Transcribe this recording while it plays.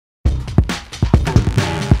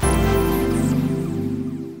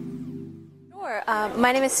Sure.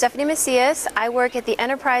 My name is Stephanie Macias. I work at the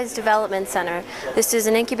Enterprise Development Center. This is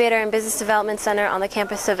an incubator and business development center on the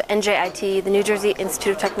campus of NJIT, the New Jersey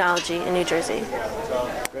Institute of Technology in New Jersey.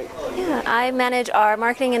 Great. Yeah, I manage our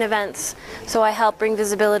marketing and events, so I help bring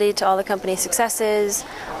visibility to all the company's successes.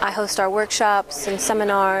 I host our workshops and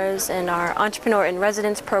seminars and our Entrepreneur in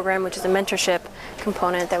Residence program, which is a mentorship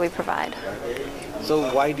component that we provide.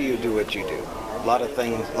 So why do you do what you do? A lot of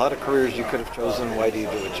things, a lot of careers you could have chosen. Why do you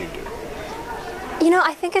do what you do? You know,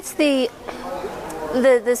 I think it's the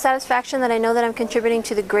satisfaction that I know that I'm contributing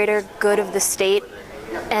to the greater good of the state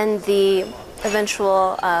and the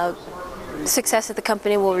eventual success that the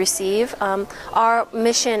company will receive. Our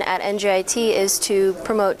mission at NJIT is to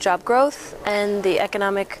promote job growth and the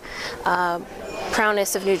economic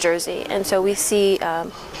prowess of New Jersey, and so we see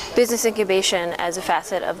business incubation as a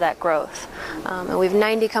facet of that growth. And we have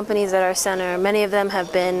 90 companies at our center. Many of them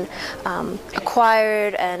have been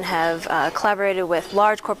acquired and have collaborated with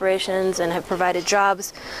large corporations and have provided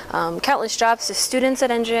jobs, countless jobs to students at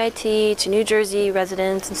NJIT, to New Jersey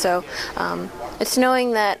residents, and so it's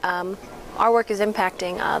knowing that our work is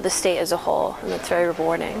impacting the state as a whole, and it's very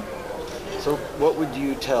rewarding. So what would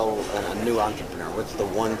you tell a new entrepreneur? What's the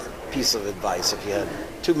one piece of advice if you had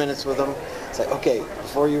 2 minutes with them? It's like, okay,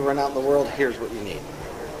 before you run out in the world, here's what you need.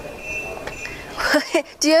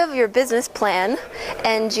 Do you have your business plan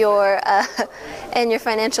and your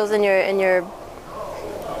financials and your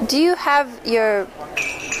do you have your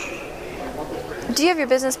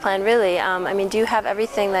business plan, really? I mean, do you have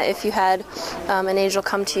everything that if you had an angel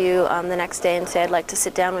come to you the next day and say, I'd like to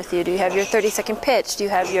sit down with you, do you have your 30-second pitch? Do you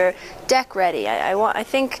have your deck ready? I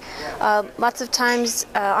think lots of times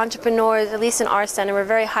entrepreneurs, at least in our center, we're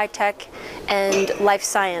very high-tech and life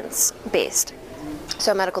science based.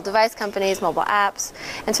 So medical device companies, mobile apps,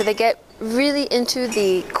 and so they get really into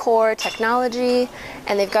the core technology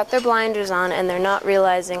and they've got their blinders on and they're not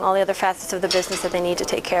realizing all the other facets of the business that they need to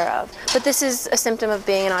take care of. But this is a symptom of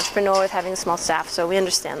being an entrepreneur with having a small staff, so we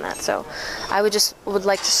understand that. So I would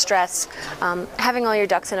like to stress having all your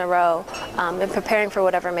ducks in a row and preparing for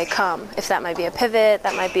whatever may come. If that might be a pivot,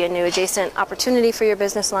 that might be a new adjacent opportunity for your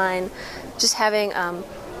business line, just having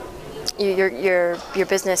your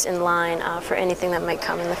business in line for anything that might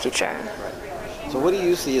come in the future. So what do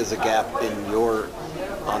you see as a gap in your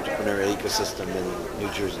entrepreneurial ecosystem in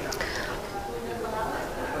New Jersey?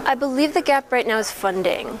 I believe the gap right now is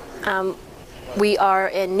funding. We are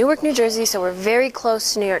in Newark, New Jersey, so we're very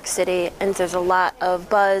close to New York City, and there's a lot of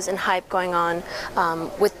buzz and hype going on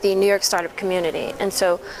with the New York startup community. And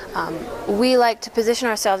so we like to position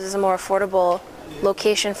ourselves as a more affordable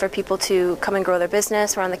location for people to come and grow their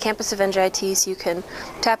business. We're on the campus of NJIT, so you can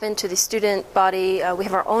tap into the student body. We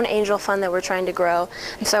have our own angel fund that we're trying to grow.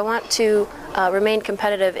 And so I want to remain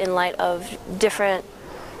competitive in light of different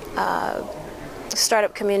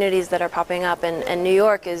startup communities that are popping up, and New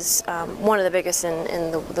York is one of the biggest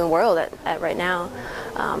in the world at right now.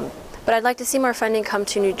 But I'd like to see more funding come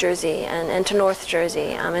to New Jersey and to North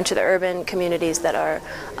Jersey and to the urban communities that are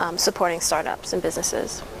supporting startups and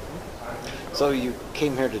businesses. So you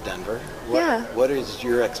came here to Denver. What is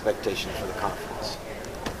your expectation for the conference?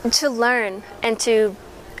 To learn and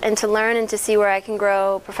to see where I can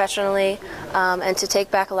grow professionally, and to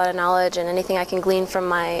take back a lot of knowledge and anything I can glean from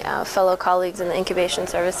my fellow colleagues in the incubation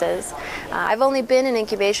services. I've only been in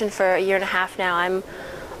incubation for 1.5 years now.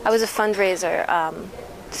 I was a fundraiser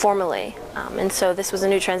formally, and so this was a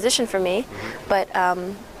new transition for me. But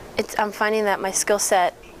I'm finding that my skill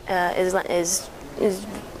set is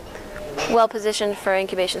well positioned for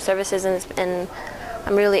incubation services, and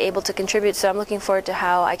I'm really able to contribute, so I'm looking forward to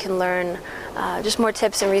how I can learn just more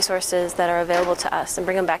tips and resources that are available to us and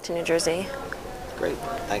bring them back to New Jersey. Great.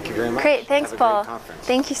 Thank you very much. Great. Thanks, Paul. Have a great conference.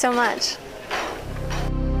 Thank you so much.